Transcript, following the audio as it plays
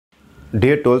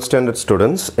Dear 12th standard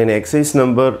students, in exercise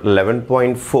number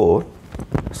 11.4,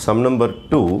 sum number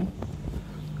 2,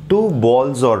 two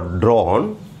balls are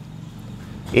drawn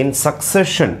in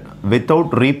succession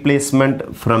without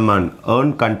replacement from an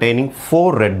urn containing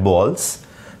 4 red balls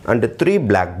and 3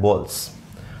 black balls.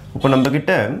 இப்போ நம்ம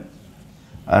கிட்ட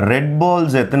red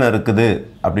balls எத்தனை இருக்குது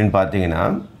அப்படின்னு பார்த்தீங்கன்னா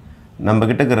நம்ம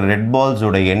கிட்ட இருக்கிற red balls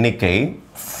ஓட எண்ணிக்கை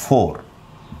 4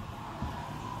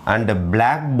 and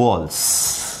black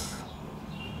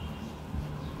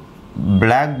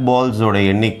balls ஓட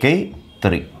எண்ணிக்கை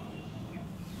 3.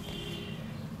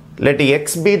 Let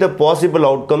x be the possible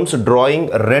outcomes drawing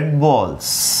red balls.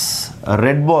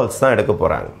 Red balls தான் எடுக்க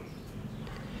போறாங்க.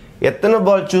 எத்தனை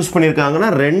பால் சூஸ் பண்ணிருக்காங்கன்னா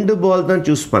 2 பால் தான்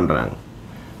சூஸ் பண்றாங்க.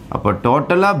 அப்ப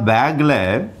டோட்டலா பேக்ல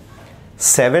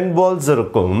 7 balls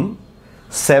இருக்கும்.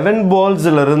 7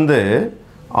 ballsல இருந்து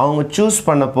அவங்க சூஸ்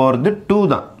பண்ண போறது 2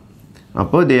 தான்.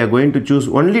 அப்போ they are going to choose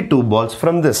only 2 balls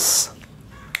from this.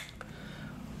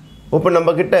 இப்போ நம்ம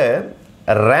கிட்ட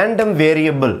random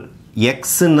variable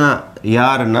x னா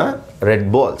யாருன்னா red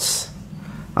balls.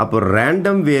 அப்போ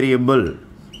random variable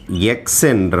x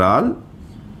என்றால்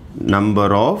number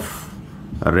of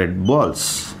red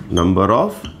balls.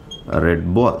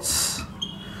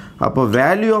 அப்போ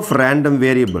value of random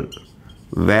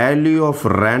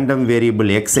variable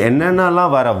x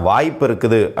என்னென்னலாம் வர வாய்ப்பு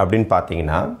இருக்குது அப்படின்னு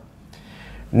பார்த்தீங்கன்னா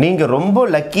நீங்க ரொம்ப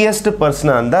luckiest person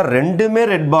இருந்தா ரெண்டுமே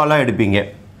red ball எடுப்பீங்க.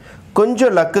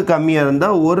 கொஞ்சம் லக் கம்மியா இருந்தா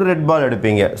ஒரு ரெட் பால்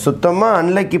எடுப்பீங்க. சுத்தமா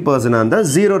அன்லக்கி பர்சனா இருந்தா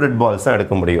 0 ரெட் பால்ஸ் தான்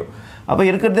எடுக்க முடியும். அப்ப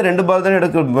இருக்குது 2 பால் தான்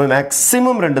எடுக்க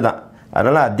மேக்ஸिमम 2 தான்.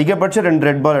 அதனால அதிகபட்சம் 2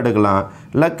 ரெட் பால் எடுக்கலாம்.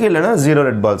 லக் இல்லனா 0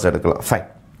 ரெட் பால்ஸ் எடுக்கலாம். ஃபைன்.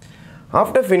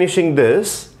 After finishing this,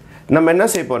 நம்ம என்ன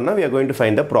செய்ய போறோம்னா we are going to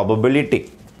find the probability.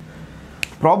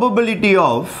 Probability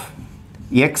of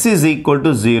x is equal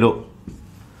to 0.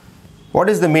 What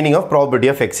is the meaning of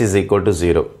probability of x is equal to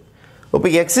 0? இப்போ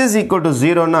x is equal to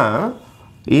 0 னா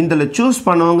இந்தல choose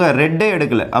பண்ணவங்க ரெட்டே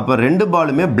எடுக்கல. அப்ப ரெண்டு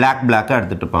பாலுமே black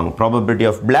எடுத்துட்டு இருப்பாங்க. probability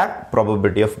of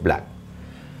black.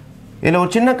 இதுல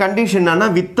ஒரு சின்ன கண்டிஷன் என்னன்னா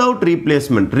without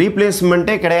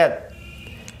replacementே கிடையாது.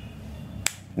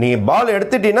 நீங்க பால்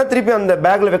எடுத்துட்டீனா திருப்பி அந்த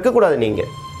பேக்ல வைக்க கூடாது நீங்க.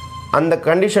 அந்த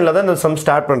கண்டிஷன்ல தான் இந்த சம்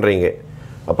ஸ்டார்ட் பண்றீங்க.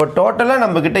 அப்ப டோட்டலா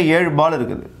நம்ம கிட்ட 7 பால்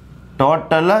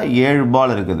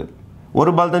இருக்குது.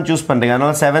 ஒரு பால் தான் சூஸ் பண்றீங்க.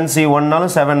 அதனால 7c 1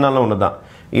 நாலும் 7 நாலும் ஒன்னு தான்.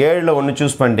 7ல ஒன்னு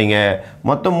சூஸ் பண்ணிட்டீங்க.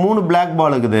 மொத்தம் 3 black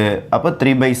ball இருக்குது. அப்ப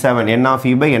 3/7 n of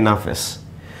e by n of s.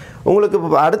 உங்களுக்கு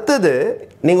அடுத்து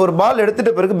நீங்க ஒரு பால்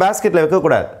எடுத்துட்ட பிறகு பாஸ்கெட்ல வைக்க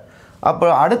கூடாது. அப்ப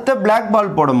அடுத்த black ball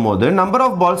போடும்போது நம்பர்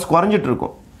ஆஃப் பால்ஸ் குறஞ்சிட்டு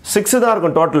இருக்கும். 6 தான்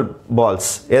இருக்கும் டோட்டல்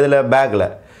பால்ஸ் எதுல பேக்ல.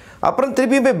 அப்புறம்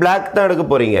திருப்பி போய் black தான் எடுக்க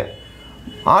போறீங்க.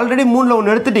 ஆல்ரெடி 3ல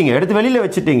ஒன்னு எடுத்துட்டீங்க. எடுத்து வெளியில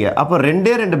வச்சிட்டீங்க. அப்ப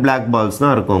ரெண்டே black balls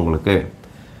தான் இருக்கும் உங்களுக்கு.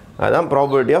 அதான்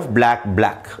probability of black.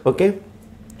 ஓகே.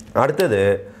 அடுத்து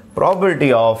probability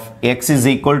of x is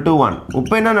equal to 1.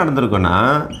 இப்போ என்ன நடந்துருக்குன்னா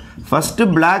first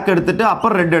black எடுத்துட்டு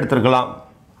அப்புறம் red எடுத்துக்கலாம்.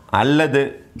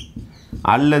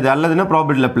 அல்லதுனா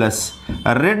probabilityல plus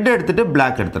red எடுத்துட்டு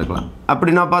black எடுத்துக்கலாம்.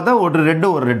 அப்படினா பார்த்தா ஒரு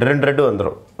ரெண்டு ரெட்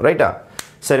வந்துரும். ரைட்டா?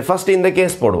 சரி, ஃபர்ஸ்ட் இந்த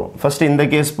கேஸ்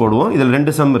போடுவோம். இதுல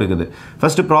ரெண்டு சம் இருக்குது.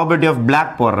 ஃபர்ஸ்ட் probability of black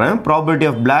போடுறேன். probability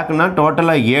of blackனா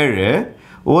டோட்டலா 7.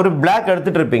 ஒரு black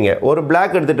எடுத்துட்டு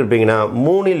இருப்பீங்கன்னா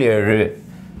 3 இல் 7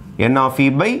 n of e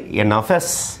by n of s.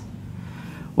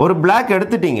 ஒரு black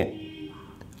எடுத்துட்டீங்க.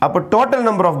 அப்ப டோட்டல்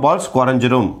நம்பர் ஆஃப் பால்ஸ்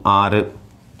குறஞ்சிரும் 6.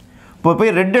 இப்போ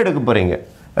போய் ரெட் எடுக்க போறீங்க.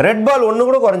 ரெட் பால் ஒன்னு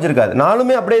கூட குறஞ்சிருக்காது.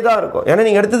 நாலுமே அப்படியே தான் இருக்கும். ஏன்னா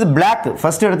நீங்க எடுத்தது black,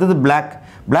 ஃபர்ஸ்ட் எடுத்தது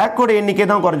black ஓட எண்ணிக்கை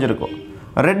தான் குறஞ்சிருக்கும்.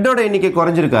 ரெட்டோட எண்ணிக்கை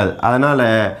குறஞ்சிருக்காது. அதனால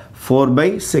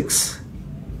 4/6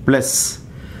 பிளஸ்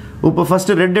இப்போ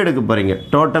ஃபர்ஸ்ட் ரெட் எடுக்க போறீங்க.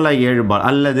 டோட்டலா 7 பால்.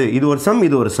 அல்லது இது ஒரு சம்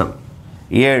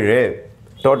 7.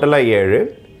 டோட்டலா 7.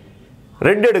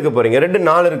 ரெட் எடுக்க போறீங்க. ரெட்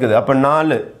 4 இருக்குது. அப்ப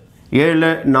 4 7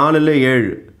 4ல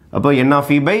 7. அப்ப n of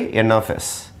e by n of s.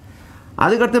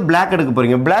 அதுக்கு அடுத்து black எடுக்க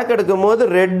போறீங்க. black எடுக்கும்போது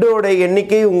ரெட்டோட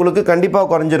எண்ணிக்கை உங்களுக்கு கண்டிப்பா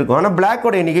குறஞ்சிருக்கும். ஆனா black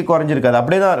ஓட எண்ணிக்கை குறஞ்சிருக்காது.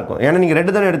 அப்படியே தான் இருக்கும். ஏன்னா நீங்க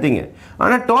ரெட் தான எடுத்தீங்க.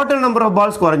 ஆனா டோட்டல் நம்பர் ஆஃப்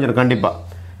பால்ஸ் குறஞ்சிரும் கண்டிப்பா.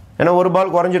 ஏன்னா ஒரு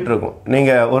பால் குறஞ்சிட்டு இருக்கும்.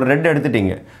 நீங்க ஒரு ரெட்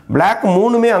எடுத்துட்டீங்க. black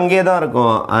மூணுமே அங்கேயே தான்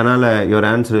இருக்கும். அதனால your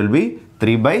answer will be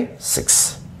 3/6.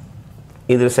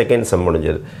 இது செகண்ட் சம்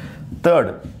முடிஞ்சது. Third,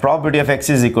 probability of x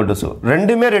is equal to 2.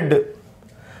 ரெண்டுமே ரெட்.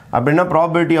 அப்படினா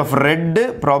probability of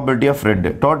red.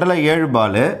 டோட்டலா 7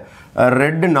 பால்.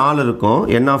 ரெட் 4 இருக்கும்.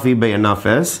 n of e by n of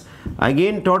s.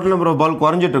 Again total number of ball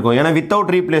குறஞ்சிட்டு இருக்கும். ஏன்னா without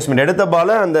replacement எடுத்த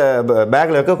பால் அந்த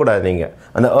பேக்ல வைக்க கூடாது நீங்க.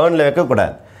 அந்த earnல வைக்க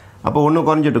கூடாது. அப்போ ஒன்னு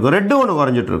குறஞ்சிட்டு இருக்கும். ரெட் ஒன்னு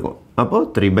குறஞ்சிட்டு இருக்கும். அப்போ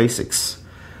 3/6.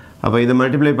 அப்போ இத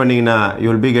மல்டிப்ளை பண்ணீங்கனா you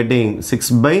will be getting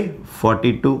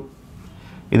 6/42.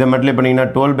 இத மல்டிப்ளை பண்ணீங்கனா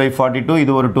 12/42.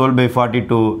 இது ஒரு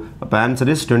 12/42. அப்ப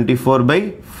ஆன்சர் இஸ்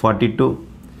 24/42.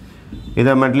 இத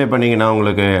மல்டிப்ளை பண்ணீங்கனா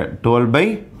உங்களுக்கு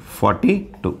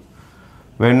 12/42.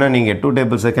 வேணும்னா நீங்கள் 2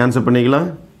 டேபிள்ஸை கேன்சல் பண்ணிக்கலாம்.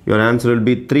 Your answer will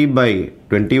be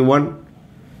 3/21.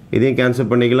 இதையும் கேன்சல்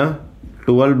பண்ணிக்கலாம்.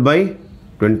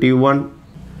 12/21.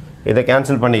 இதை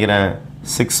கேன்சல் பண்ணிக்கிறேன்.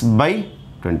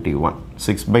 6/21.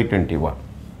 6/21.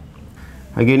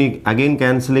 Again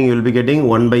cancelling, you will be getting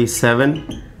 1/7.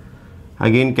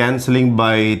 Again cancelling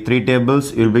by 3 tables,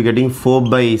 you will be getting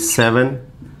 4/7.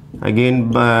 Again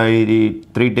by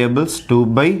 3 tables,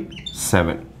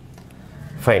 2/7.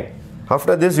 Fine.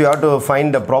 After this, you have to find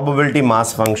the probability mass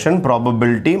function.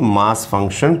 Probability mass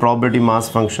function. Probability mass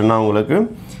function na ungalku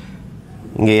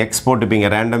inge x போட்டுப்பீங்க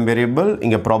random variable.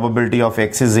 இங்க probability of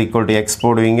x is equal to x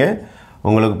போடுவீங்க.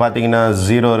 உங்களுக்கு பார்த்தீங்கன்னா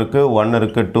 0 இருக்குது, 1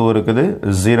 இருக்குது, 2 இருக்குது.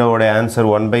 0 ஓட answer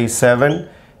 1/7,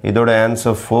 இதோட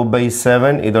answer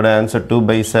 4/7, இதோட ஆன்சர்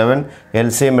 2/7.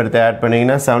 எல்சிஎம் எடுத்து ஆட்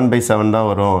பண்ணிங்கன்னா 7/7 தான்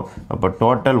வரும். அப்போ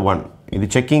டோட்டல் 1. இது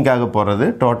செக்கிங்காக போகிறது.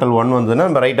 டோட்டல் 1 வந்ததுன்னா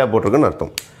நம்ம ரைட்டாக போட்டிருக்குன்னு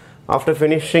அர்த்தம். After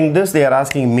finishing this they are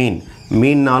asking mean.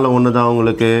 மீன்னால ஒன்று தான்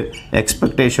உங்களுக்கு,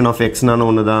 எக்ஸ்பெக்டேஷன் ஆஃப் எக்ஸ்னால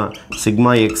ஒன்று தான்,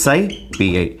 சிக்மா xi pi.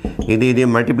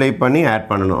 இதையும் மல்டிப்ளை பண்ணி ஆட்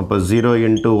பண்ணணும். அப்போ 0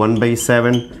 ×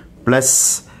 1/7 ப்ளஸ்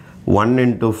 1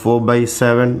 ×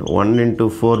 4/7, 1 ×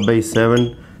 4/7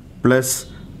 plus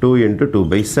 2 ×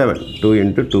 2/7, 2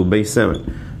 × 2/7.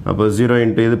 அப்போ 0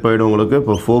 × இது போய்டும் உங்களுக்கு.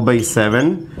 இப்போ 4/7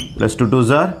 plus 2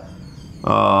 2s are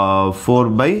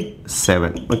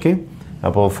 4/7. Okay.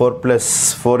 அப்போ 4 plus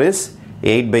 4 is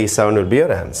 8/7 will be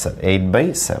your answer.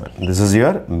 8/7. This is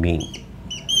your mean.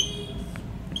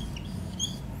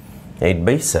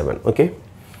 8/7. Okay.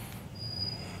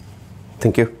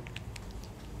 Thank you.